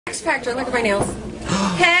X Factor, look at my nails.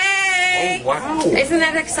 Hey! Oh, wow. Isn't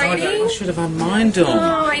that exciting? I should have had mine done.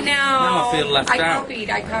 Oh, I know. Now I feel left out.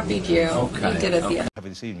 I copied you. Okay. You did it the other.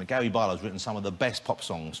 This evening, Gary Barlow's written some of the best pop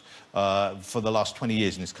songs for the last 20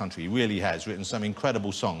 years in this country. He really has written some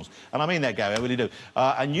incredible songs. And I mean that, Gary, I really do.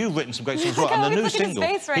 And you've written some great songs as well. And the new single,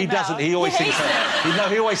 he doesn't, he always thinks,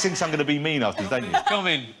 he always thinks I'm going to be mean after, don't you? Come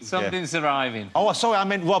in, something's arriving. Oh, sorry, I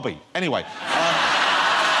meant Robbie. Anyway.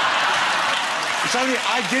 It's only,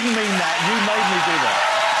 I didn't mean that, you made me do that.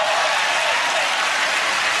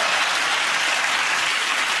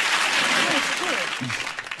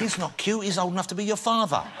 He's not cute, he's old enough to be your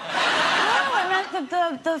father. No, I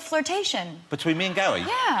meant the flirtation. Between me and Gary?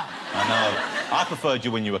 Yeah. I know. I preferred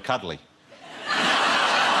you when you were cuddly. I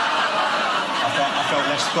felt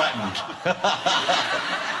less threatened.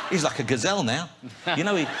 He's like a gazelle now. You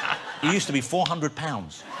know, he used to be 400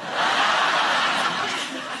 pounds.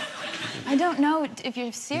 I don't know if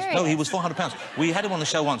you're serious. No, he was 400 pounds. We had him on the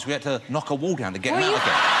show once. We had to knock a wall down to get him out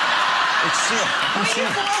again. It's serious. Were you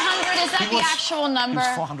 400? Is that the actual number? He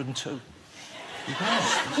was 402. He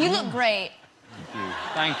was. You look great.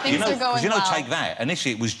 Thank you. Things are going well. Take that.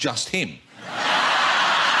 Initially, it was just him.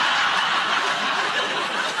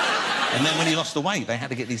 And then when he lost the weight, they had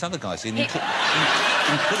to get these other guys in, including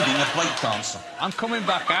a break dancer. I'm coming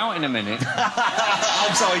back out in a minute.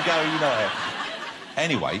 I'm sorry, Gary, you know it.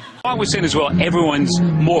 Anyway. What we're saying as well, everyone's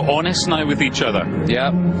more honest now with each other.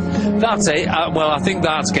 Yeah, that's it. Well, I think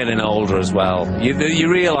that's getting older as well. You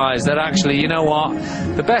realise that actually, you know what?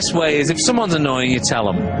 The best way is if someone's annoying, you tell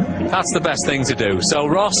them. That's the best thing to do. So,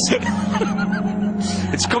 Ross,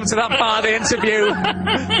 it's come to that part of the interview.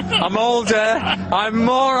 I'm older. I'm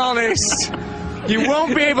more honest. You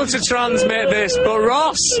won't be able to transmit this, but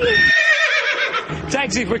Ross,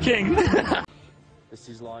 taxi for King. This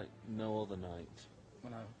is like no other night.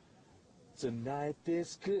 No. Tonight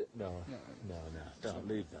is good. No. Don't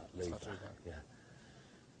leave that. Leave that. Yeah.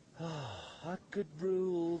 Oh, I could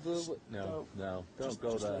rule the. No. Don't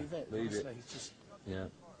go there. Leave it. Yeah.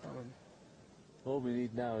 All we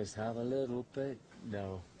need now is to have a little bit.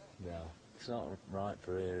 No. It's not right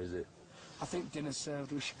for here, is it? I think dinner's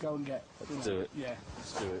served. We should go and get. Let's do it. Yeah.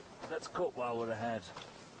 Let's do it. Let's cook while we're ahead.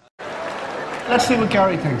 Let's see what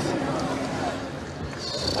Gary thinks.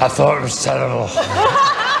 I thought it was terrible.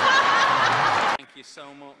 Thank you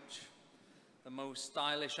so much. The most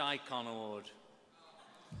stylish icon award.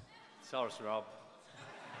 Sorry, Rob.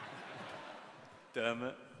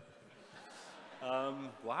 Dermot.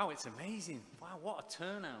 Wow, it's amazing. Wow, what a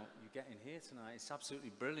turnout you get in here tonight. It's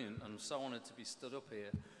absolutely brilliant. I'm so honoured to be stood up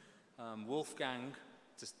here. Wolfgang,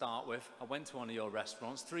 to start with. I went to one of your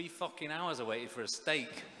restaurants. 3 fucking hours I waited for a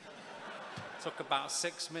steak. Took about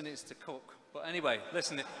 6 minutes to cook. But anyway,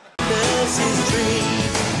 listen.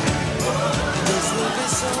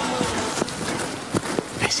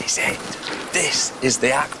 This is it. This is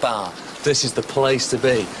the Akbar. This is the place to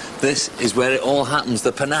be. This is where it all happens.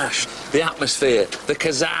 The panache, the atmosphere, the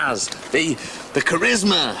pizzazz, the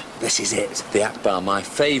charisma. This is it. The Akbar, my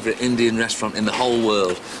favourite Indian restaurant in the whole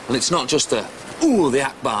world. And it's not just the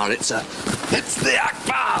Akbar. It's the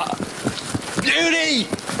Akbar. Beauty.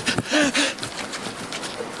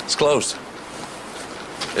 It's closed.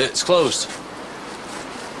 It's closed.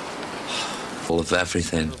 All of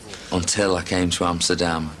everything until I came to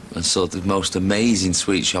Amsterdam and saw the most amazing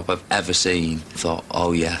sweet shop I've ever seen. Thought,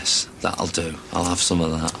 oh yes, that'll do. I'll have some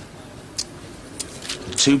of that.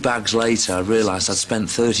 2 bags later, I realised I'd spent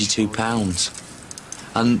 £32.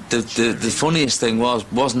 And the funniest thing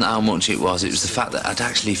wasn't how much it was the fact that I'd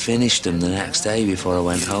actually finished them the next day before I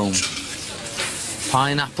went home.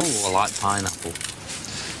 Pineapple? I like pineapple.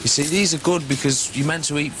 You see, these are good because you're meant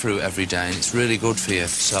to eat fruit every day and it's really good for you.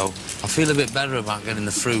 So I feel a bit better about getting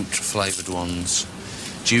the fruit-flavoured ones.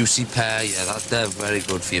 Juicy pear, yeah, they're very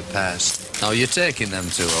good for your pears. Now, you're taking them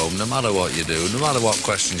to home, no matter what you do, no matter what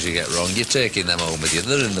questions you get wrong, you're taking them home with you.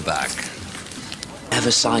 They're in the back. Never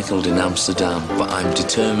cycled in Amsterdam, but I'm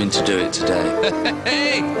determined to do it today.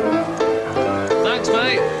 Hey! Thanks,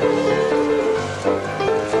 mate.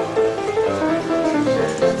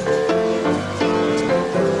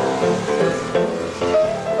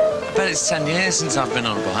 It's 10 years since I've been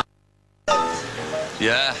on a bike.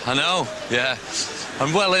 Yeah, I know, yeah.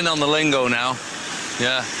 I'm well in on the lingo now.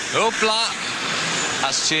 Yeah. Hoopla!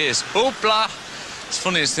 That's cheers. Hoopla! It's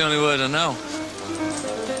funny, it's the only word I know.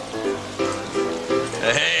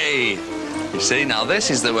 Hey! You see, now this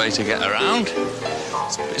is the way to get around.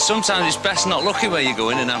 Sometimes it's best not looking where you're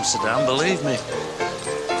going in Amsterdam, believe me.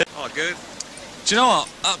 Oh, good. Do you know what?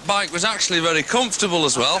 That bike was actually very comfortable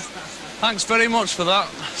as well. Thanks very much for that.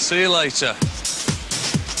 See you later.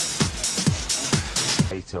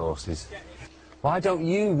 horses. Why don't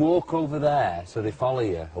you walk over there so they follow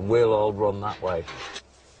you and we'll all run that way?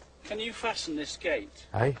 Can you fasten this gate?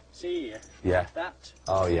 Hey? See here? Yeah. That?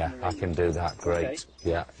 Oh, yeah, I can do that. Great. Okay.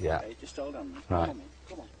 Yeah, yeah. Okay, just hold on. Right.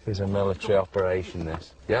 Come on. It's a military operation,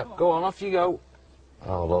 this. Yeah, go on, off you go.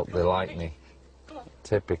 Oh, look, they like me.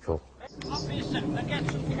 Typical. I'll be a second. I get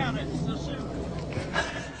some carrots. The soup.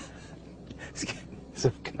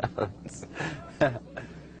 Some carrots.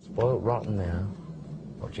 Spoiled rotten now.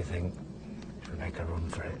 What do you think? Should we make a run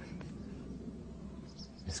for it?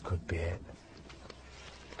 This could be it.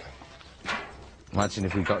 Okay. Imagine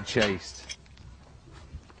if we got chased.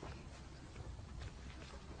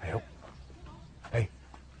 Hey up. Hey.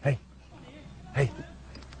 Hey. Hey.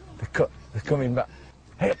 They're coming back.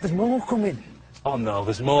 Hey up, there's more coming. Oh no,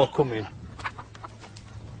 there's more coming.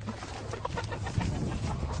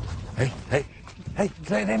 Hey, hey, hey,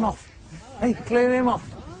 clear him off. Hey, clear him off.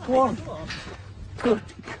 Go on. Good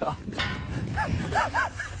God.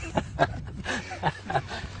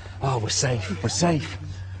 Oh, we're safe. We're safe.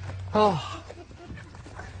 Oh.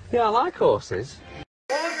 Yeah, I like horses.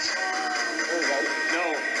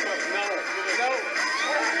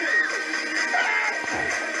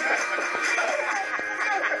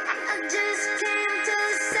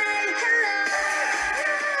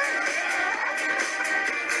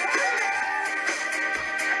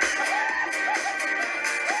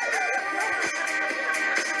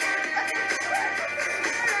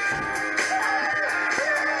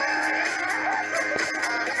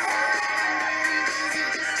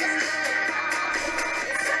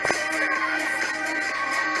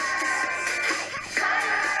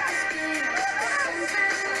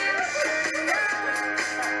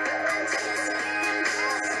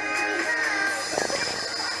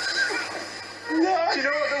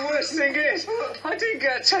 Thing is, I didn't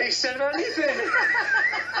get a taste of anything.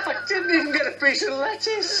 I didn't even get a piece of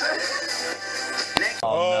lettuce.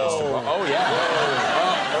 Oh yeah.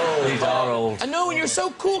 Oh. These are old. I know, and you're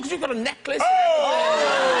so cool because you've got a necklace.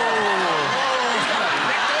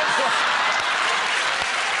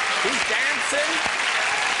 He's dancing.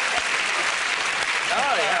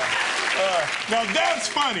 Oh yeah. Now that's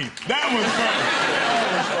funny. That was funny.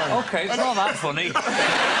 Okay, it's not that funny.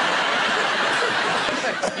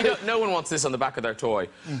 You know, no one wants this on the back of their toy.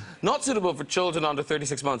 Not suitable for children under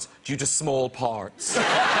 36 months due to small parts.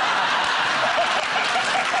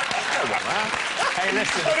 Hey,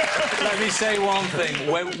 listen, let me say one thing.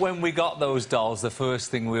 When we got those dolls, the first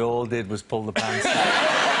thing we all did was pull the pants down.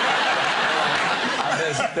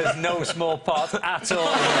 And there's no small parts at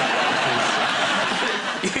all.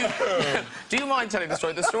 Do you mind telling the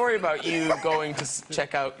story? The story about you going to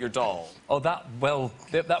check out your doll. Oh, that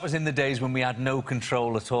was in the days when we had no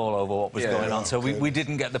control at all over what was going on. So we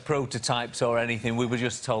didn't get the prototypes or anything. We were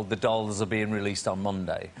just told the dolls are being released on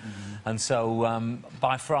Monday. And so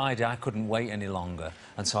by Friday, I couldn't wait any longer.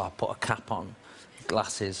 And so I put a cap on,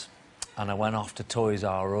 glasses, and I went off to Toys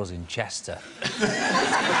R Us in Chester.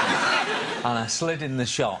 And I slid in the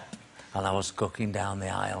shop, and I was cooking down the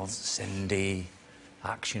aisles, Cindy,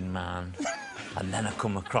 Action Man, and then I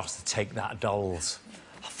come across the Take That dolls.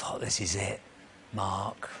 I thought, this is it.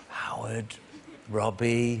 Mark, Howard,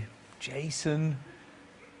 Robbie, Jason.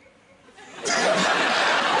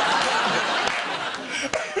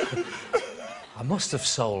 I must have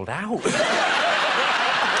sold out.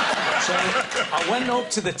 So I went up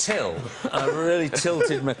to the till, and I really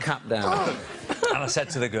tilted my cap down. And I said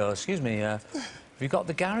to the girl, excuse me, have you got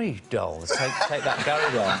the Gary dolls? Take that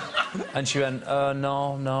Gary doll. And she went,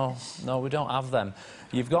 no, we don't have them.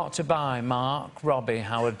 You've got to buy Mark, Robbie,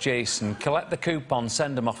 Howard, Jason, collect the coupon,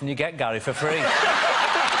 send them off, and you get Gary for free.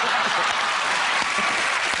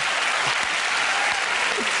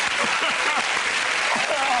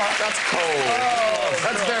 That's cold.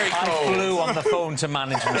 That's very cold. I flew on the phone to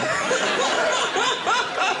management.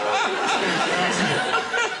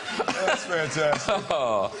 That's fantastic.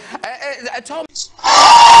 Oh. Tom...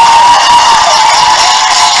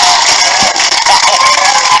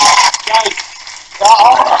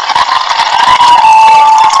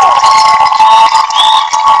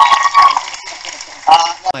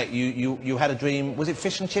 You had a dream. Was it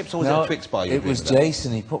fish and chips or was it a Twix bar? It was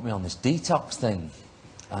Jason. He put me on this detox thing,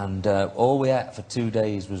 and all we ate for 2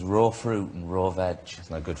 days was raw fruit and raw veg. It's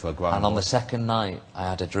no good for a grown. And on the second night, I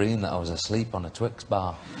had a dream that I was asleep on a Twix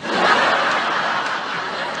bar, and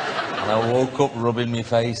I woke up rubbing my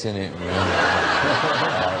face in it. It was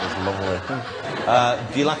lovely.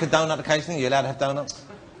 Do you like a donut occasionally? Are you allowed to have donuts?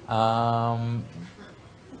 I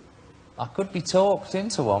could be talked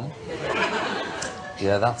into one.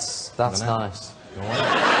 Yeah, that's nice.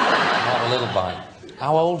 Not a little bite.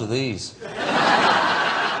 How old are these?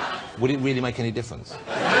 Would it really make any difference?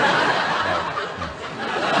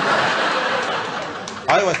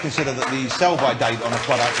 I always consider that the sell-by date on a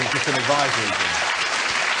product is just an advisory thing.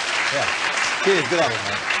 Yeah. Cheers, good on it,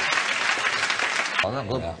 mate. Oh, that's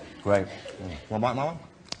good. Yeah. Great. Want to bite my one?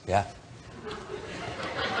 Yeah.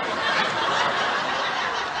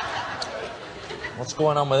 What's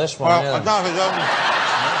going on with this one? Well, I don't know if it's only...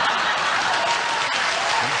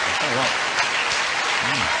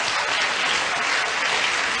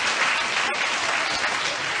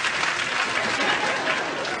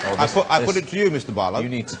 I put it to you, Mr. Barlow. You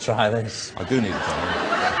need to try this. I do need to try it.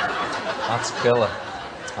 That's killer.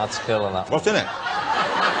 That's killer, that. What's in it?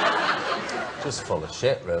 Just full of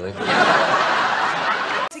shit, really.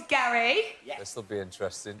 To Gary. Yes. This will be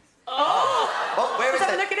interesting. Oh! Where is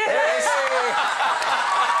it? Look at it.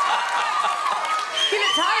 You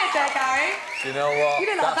look tired there, Gary. Do you know what? You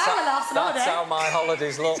look like that last holiday. That's how my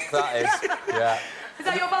holidays look, that is. Yeah. Is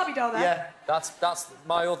that your Barbie doll there? Yeah. That's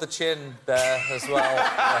my other chin there as well.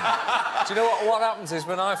 Yeah. Do you know what happens is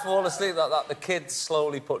when I fall asleep like that, the kids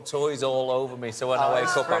slowly put toys all over me, so when I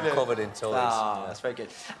wake up, I'm covered in toys. Oh, that's very good.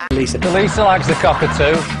 Lisa likes the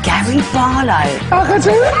cockatoo. Gary Barlow.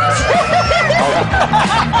 Cockatoo?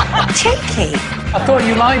 Cheeky. I thought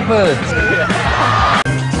you liked birds.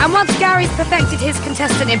 And once Gary's perfected his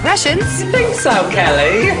contestant impressions... You think so,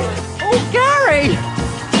 Kelly? Oh, Gary!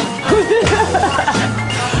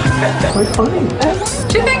 Quite funny.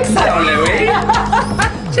 Do you think so, Louis?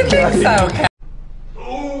 Do you think so, Kelly?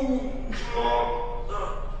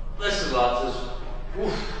 Listen, lads,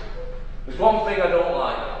 there's one thing I don't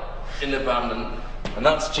like in the band, and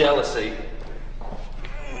that's jealousy.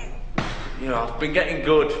 You know, I've been getting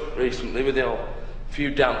good recently with a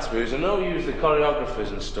few dance moves. I know you use the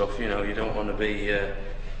choreographers and stuff, you know, you don't want to be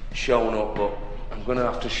showing up, but I'm going to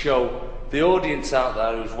have to show the audience out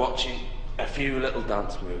there who's watching a few little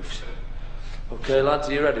dance moves. Okay, lads,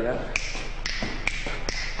 are you ready, eh?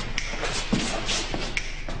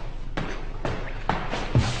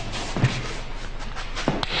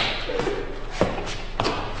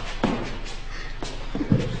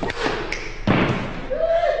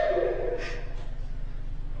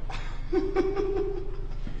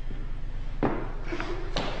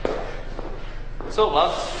 What's up,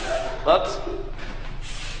 lads? Lads?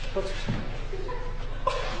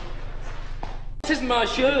 This isn't my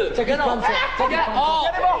shirt. Take it off. Take it off.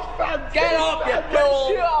 Get him off. Get off, you fool.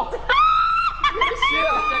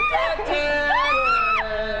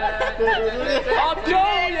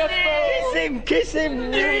 Kiss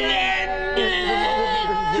him.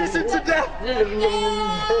 Kiss him to death.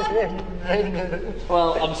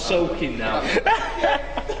 Well, I'm soaking now.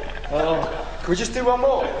 Oh. Can we just do one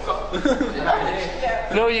more?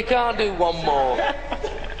 No, you can't do one more.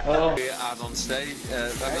 Oh. And on stage,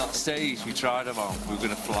 on that stage we tried them on. We were going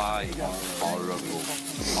to fly. Horrible.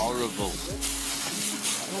 Horrible.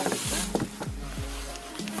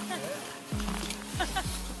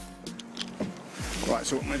 Right,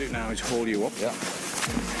 so what I'm going to do now is haul you up. Yeah.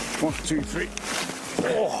 1, 2, 3.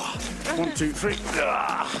 Oh. 1, 2, 3.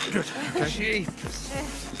 Ah, good. Okay.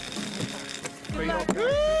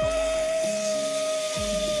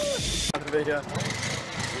 Video.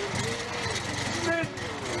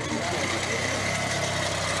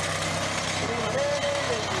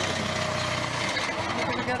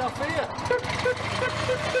 Get off here.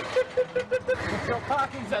 We've got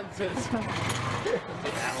parking sensors.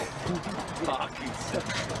 Parking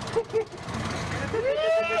sensors.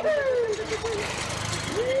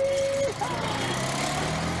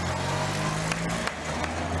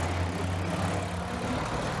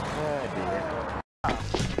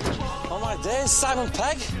 Oh my days, Simon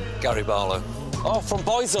Pegg. Gary Barlow. Oh, from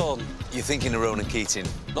Boyzone. You're thinking of Ronan Keating?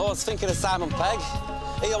 No, I was thinking of Simon Pegg.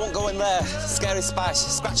 Hey, I won't go in there. Scary spice,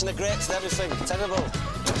 scratching the grapes and everything. Terrible.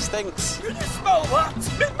 Stinks. Can you smell that?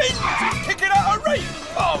 It means it's kicking out a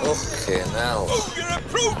rainbow. Okay, now. Oh, you're a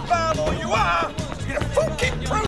proof, Barlow, you are. You're a fucking proof.